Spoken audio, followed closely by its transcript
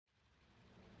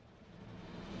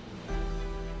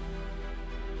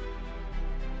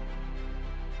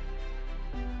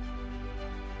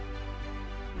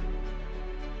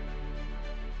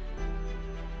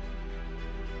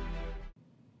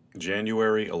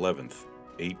January 11th,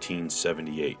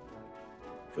 1878.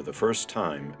 For the first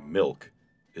time, milk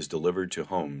is delivered to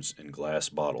homes in glass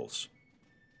bottles.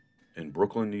 In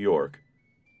Brooklyn, New York,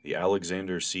 the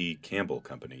Alexander C. Campbell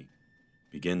Company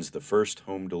begins the first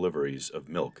home deliveries of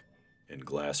milk in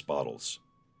glass bottles.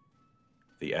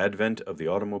 The advent of the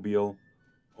automobile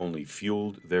only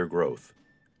fueled their growth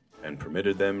and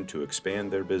permitted them to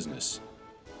expand their business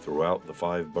throughout the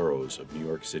 5 boroughs of New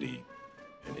York City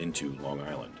and into Long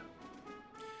Island.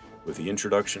 With the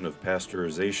introduction of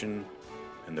pasteurization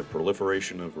and the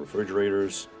proliferation of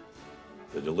refrigerators,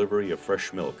 the delivery of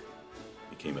fresh milk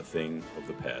became a thing of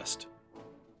the past.